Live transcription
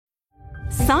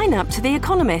Sign up to The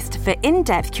Economist for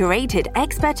in-depth curated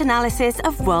expert analysis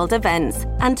of world events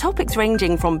and topics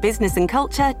ranging from business and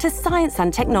culture to science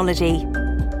and technology.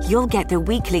 You'll get the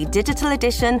weekly digital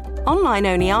edition,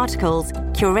 online-only articles,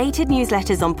 curated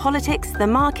newsletters on politics, the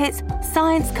markets,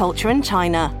 science, culture and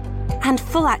China, and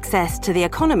full access to The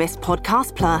Economist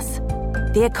Podcast Plus.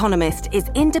 The Economist is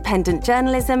independent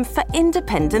journalism for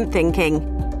independent thinking.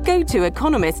 Go to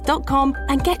economist.com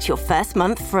and get your first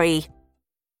month free.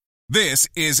 This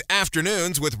is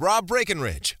Afternoons with Rob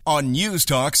Breckenridge on News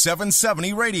Talk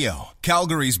 770 Radio,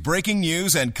 Calgary's breaking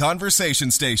news and conversation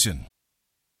station.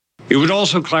 It would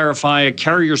also clarify a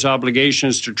carrier's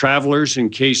obligations to travelers in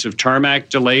case of tarmac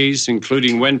delays,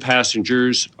 including when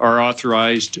passengers are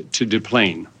authorized to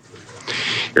deplane.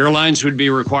 Airlines would be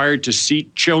required to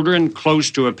seat children close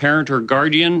to a parent or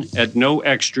guardian at no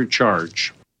extra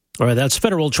charge. All right, that's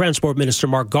Federal Transport Minister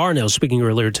Mark Garneau speaking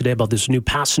earlier today about this new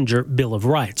passenger Bill of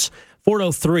Rights.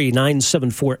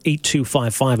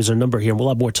 403-974-8255 is our number here, and we'll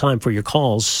have more time for your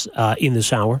calls in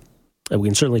this hour. We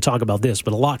can certainly talk about this,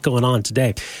 but a lot going on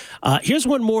today. Here's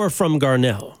one more from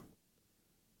Garneau.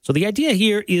 So the idea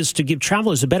here is to give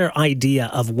travelers a better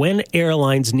idea of when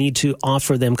airlines need to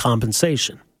offer them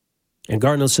compensation. And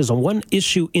Garneau says on one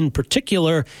issue in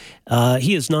particular,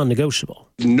 he is non-negotiable.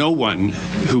 No one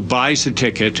who buys a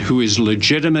ticket who is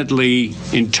legitimately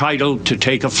entitled to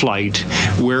take a flight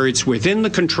where it's within the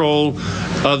control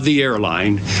of the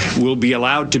airline will be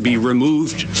allowed to be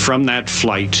removed from that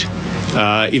flight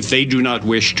if they do not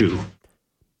wish to.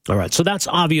 All right, so that's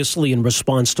obviously in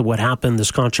response to what happened,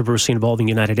 this controversy involving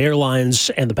United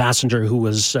Airlines and the passenger who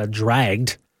was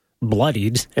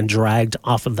bloodied and dragged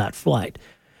off of that flight.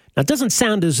 Now, it doesn't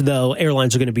sound as though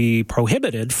airlines are going to be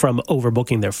prohibited from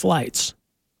overbooking their flights,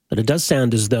 but it does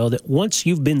sound as though that once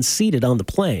you've been seated on the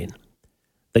plane,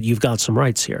 that you've got some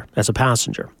rights here as a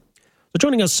passenger. So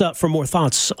joining us for more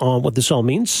thoughts on what this all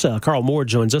means, Carl Moore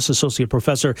joins us, Associate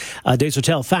Professor,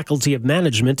 Desautels Faculty of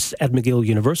Management at McGill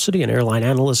University, and airline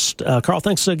analyst. Carl,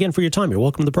 thanks again for your time. You're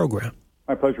welcome to the program.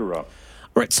 My pleasure, Rob.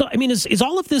 All right, so, I mean, is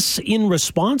all of this in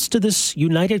response to this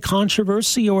United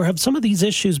controversy, or have some of these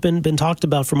issues been talked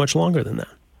about for much longer than that?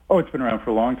 Oh, it's been around for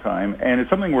a long time, and it's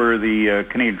something where the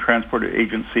Canadian Transport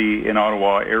Agency in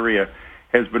Ottawa area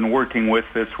has been working with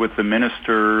this, with the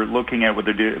minister, looking at what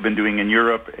they've been doing in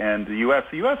Europe and the U.S.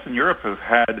 The U.S. and Europe have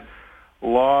had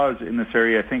laws in this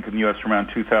area, I think in the U.S. from around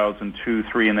 2002,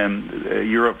 3, and then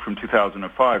Europe from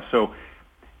 2005. So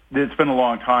it's been a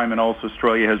long time, and also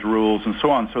Australia has rules and so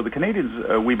on. So the Canadians,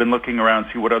 we've been looking around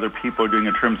to see what other people are doing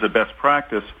in terms of best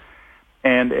practice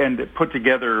and put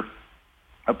together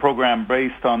a program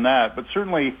based on that. But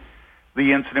certainly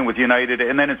the incident with United,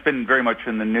 and then it's been very much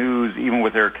in the news, even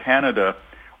with Air Canada,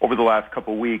 over the last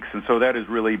couple of weeks. And so that has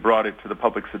really brought it to the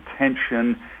public's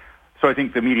attention. So I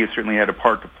think the media certainly had a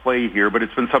part to play here, but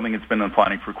it's been something that's been in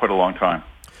planning for quite a long time.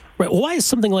 Right. Why is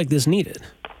something like this needed?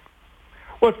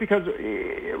 Well, it's because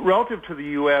relative to the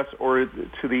U.S. or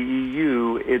to the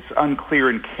EU, it's unclear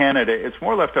in Canada. It's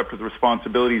more left up to the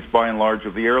responsibilities, by and large,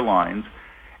 of the airlines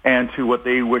and to what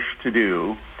they wish to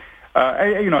do.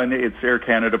 And it's Air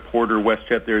Canada, Porter,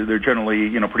 WestJet. They're generally,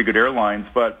 pretty good airlines.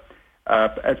 But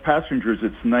as passengers,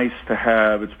 it's nice to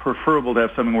have, it's preferable to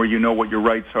have something where you know what your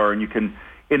rights are and you can,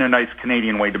 in a nice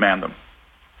Canadian way, demand them.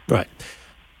 Right.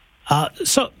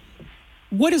 So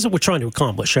what is it we're trying to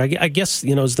accomplish? I guess,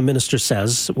 as the minister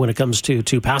says, when it comes to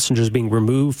passengers being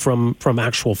removed from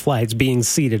actual flights, being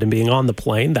seated and being on the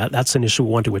plane, that's an issue we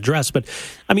want to address. But,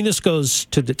 I mean, this goes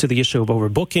to the issue of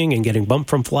overbooking and getting bumped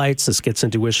from flights. This gets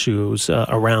into issues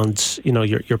around,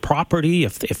 your property,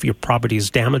 if your property is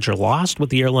damaged or lost,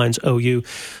 what the airlines owe you.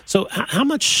 So how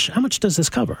much does this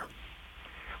cover?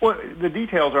 Well, the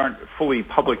details aren't fully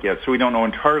public yet, so we don't know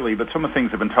entirely. But some of the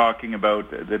things I've been talking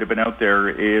about that have been out there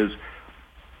is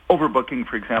overbooking,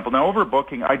 for example. Now,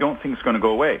 overbooking, I don't think is going to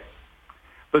go away.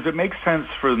 But it makes sense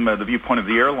from the viewpoint of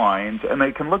the airlines, and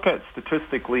they can look at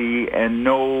statistically and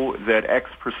know that X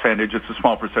percentage, it's a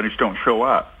small percentage, don't show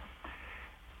up.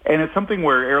 And it's something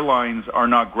where airlines are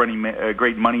not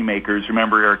great money makers.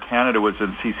 Remember, Air Canada was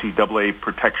in CCAA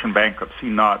protection bankruptcy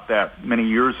not that many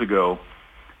years ago.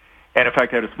 And, in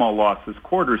fact, had a small loss this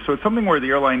quarter. So it's something where the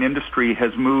airline industry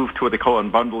has moved to what they call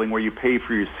unbundling, where you pay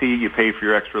for your seat, you pay for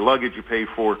your extra luggage, you pay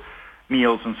for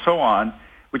meals and so on,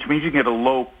 which means you can get a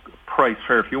low-price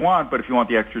fare if you want, but if you want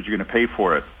the extras, you're going to pay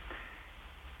for it.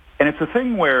 And it's a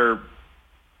thing where,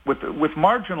 with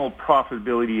marginal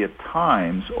profitability at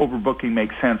times, overbooking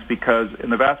makes sense because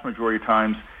in the vast majority of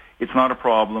times, it's not a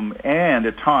problem, and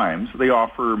at times they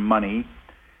offer money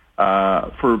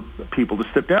for people to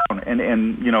sit down and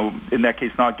in that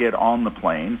case, not get on the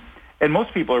plane And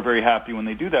most people are very happy when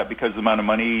they do that because the amount of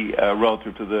money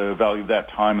relative to the value of that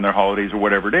time and their holidays or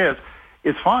whatever it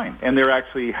is fine. And they're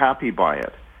actually happy by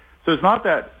it. So it's not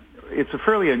that, it's a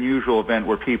fairly unusual event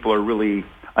where people are really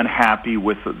unhappy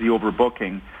with the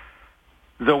overbooking.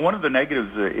 Though one of the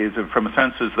negatives is, from a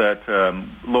sense, is that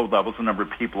load levels, the number of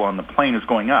people on the plane is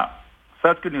going up. So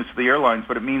that's good news for the airlines,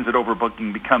 but it means that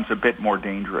overbooking becomes a bit more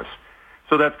dangerous.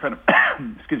 So that's kind of,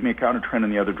 a counter trend in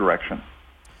the other direction.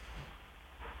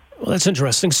 Well, that's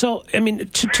interesting. So, I mean,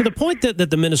 to the point that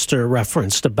the minister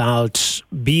referenced about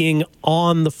being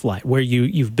on the flight, where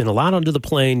you've been allowed onto the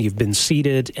plane, you've been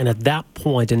seated, and at that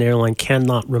point an airline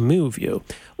cannot remove you.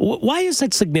 Why is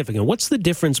that significant? What's the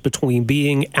difference between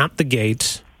being at the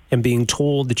gate and being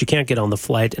told that you can't get on the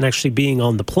flight and actually being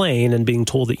on the plane and being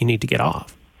told that you need to get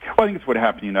off? Well, I think it's what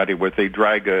happened in United, where they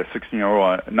drag a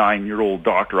 9-year-old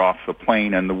doctor off the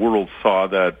plane, and the world saw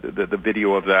the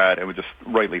video of that and was just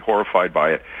rightly horrified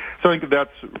by it. So I think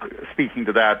that's speaking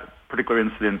to that particular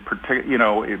incident,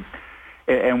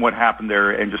 and what happened there,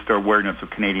 and just our awareness of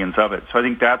Canadians of it. So I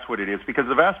think that's what it is, because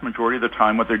the vast majority of the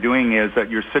time what they're doing is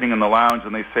that you're sitting in the lounge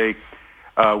and they say,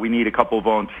 we need a couple of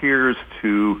volunteers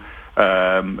to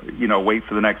wait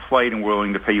for the next flight, and we're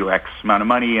willing to pay you X amount of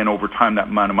money, and over time that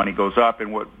amount of money goes up.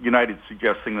 And what United's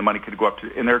suggesting, the money could go up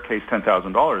to, in their case,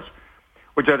 $10,000,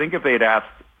 which I think if they had asked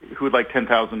who would like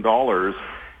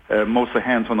 $10,000, most of the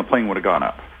hands on the plane would have gone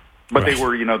up. But right. They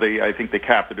were, I think they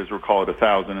capped it, as recall, at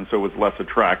 1,000, and so it was less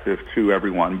attractive to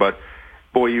everyone. But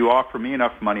boy, you offer me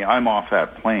enough money, I'm off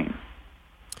that plane.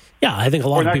 Yeah, I think a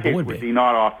lot of people would be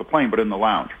not off the plane, but in the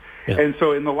lounge. Yeah. And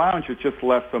so in the lounge, it's just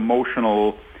less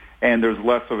emotional, and there's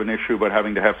less of an issue about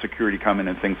having to have security come in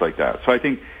and things like that. So I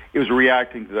think it was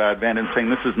reacting to that event and saying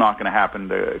this is not going to happen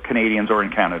to Canadians or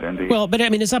in Canada, indeed. Well, but I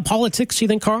mean, is that politics, you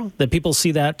think, Carl? That people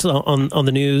see that on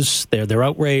the news, they're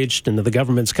outraged, and the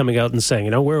government's coming out and saying,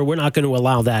 we're not going to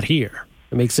allow that here.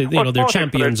 It makes it, they're politics,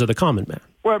 champions of the common man.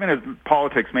 Well, I mean, it's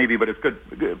politics maybe, but it's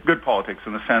good politics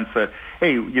in the sense that,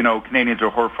 hey, Canadians are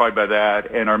horrified by that,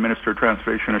 and our Minister of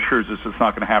Transportation assures us it's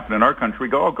not going to happen in our country. We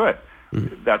go, oh, good.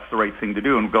 Mm-hmm. That's the right thing to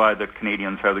do, and I'm glad that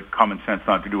Canadians have the common sense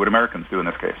not to do what Americans do in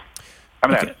this case. I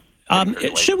mean, okay.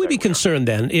 Should we be concerned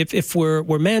then if we're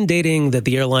mandating that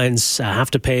the airlines have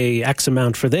to pay X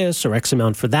amount for this or X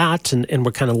amount for that, and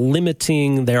we're kind of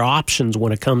limiting their options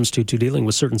when it comes to dealing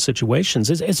with certain situations?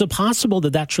 Is it possible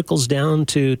that trickles down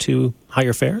to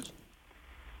higher fares?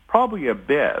 Probably a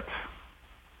bit.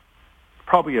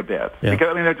 Yeah. Because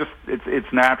I mean,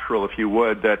 it's natural, if you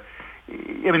would, that. I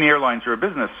mean, the airlines are a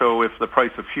business, so if the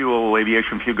price of fuel,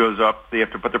 aviation fuel goes up, they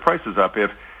have to put the prices up.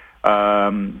 If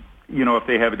if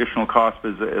they have additional costs,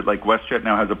 like WestJet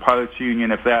now has a pilots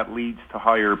union, if that leads to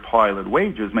higher pilot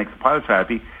wages, makes the pilots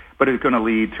happy, but it's going to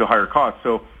lead to higher costs.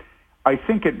 So I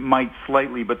think it might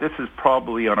slightly, but this is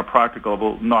probably on a practical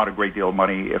level not a great deal of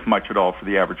money, if much at all, for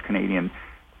the average Canadian.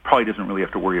 Probably doesn't really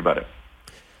have to worry about it.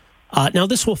 Now,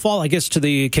 this will fall, I guess, to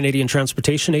the Canadian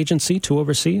Transportation Agency to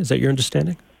oversee. Is that your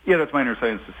understanding? Yeah, that's my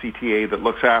understanding. It's the CTA that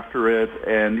looks after it,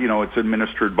 and it's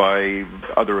administered by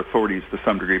other authorities to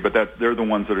some degree. But they're the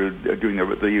ones that are doing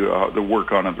the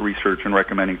work on it, the research, and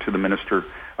recommending to the Minister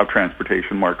of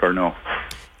Transportation, Marc Garneau.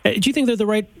 Do you think they're the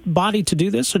right body to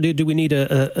do this, or do we need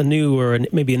a new or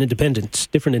maybe an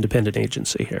different independent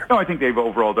agency here? No, I think they've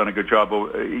overall done a good job.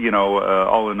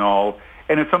 All in all,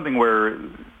 and it's something where,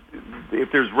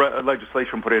 if there's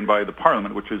legislation put in by the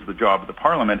Parliament, which is the job of the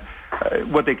Parliament,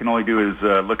 what they can only do is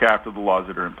look after the laws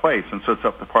that are in place. And so it's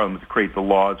up to the Parliament to create the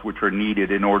laws which are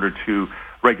needed in order to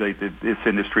regulate this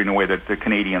industry in a way that the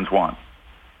Canadians want.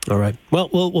 All right. Well,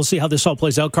 we'll see how this all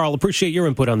plays out. Carl, appreciate your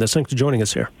input on this. Thanks for joining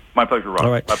us here. My pleasure, Rob.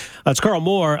 All right. That's Carl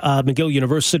Moore, McGill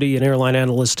University, an airline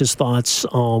analyst. His thoughts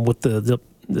on what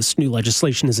this new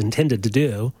legislation is intended to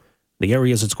do, the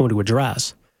areas it's going to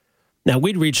address. Now,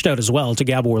 we'd reached out as well to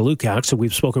Gabor Lukács, who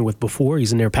we've spoken with before.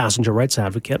 He's an air passenger rights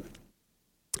advocate.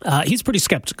 He's pretty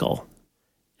skeptical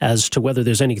as to whether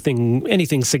there's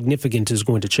anything significant is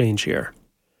going to change here.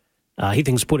 He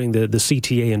thinks putting the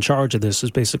CTA in charge of this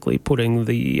is basically putting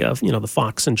the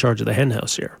fox in charge of the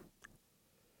henhouse here.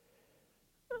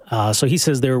 So he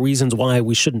says there are reasons why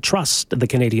we shouldn't trust the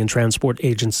Canadian transport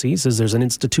agencies. There's an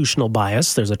institutional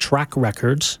bias. There's a track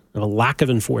record of a lack of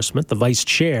enforcement. The vice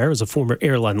chair is a former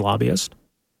airline lobbyist.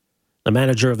 The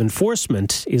manager of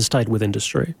enforcement is tied with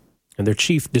industry. And their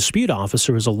chief dispute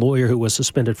officer is a lawyer who was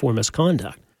suspended for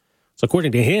misconduct. So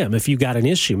according to him, if you got an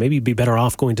issue, maybe you'd be better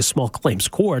off going to small claims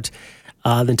court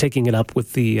than taking it up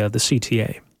with the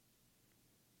CTA.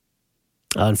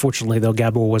 Unfortunately, though,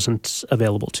 Gabor wasn't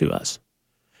available to us.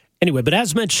 Anyway, but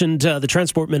as mentioned, the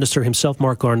Transport Minister himself,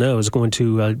 Marc Garneau, is going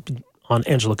to, on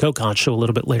Angela Kokot's show a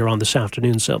little bit later on this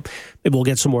afternoon. So maybe we'll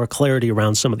get some more clarity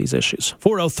around some of these issues.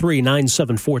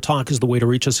 403-974-TALK is the way to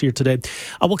reach us here today.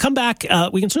 We'll come back.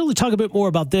 We can certainly talk a bit more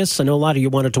about this. I know a lot of you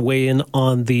wanted to weigh in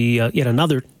on the yet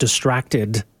another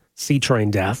distracted C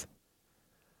train death.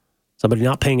 Somebody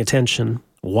not paying attention,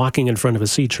 walking in front of a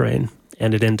C train,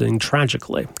 and it ending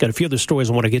tragically. Got a few other stories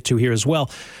I want to get to here as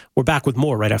well. We're back with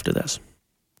more right after this.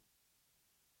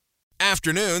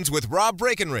 Afternoons with Rob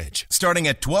Breckenridge, starting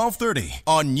at 12:30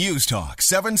 on News Talk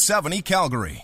 770 Calgary.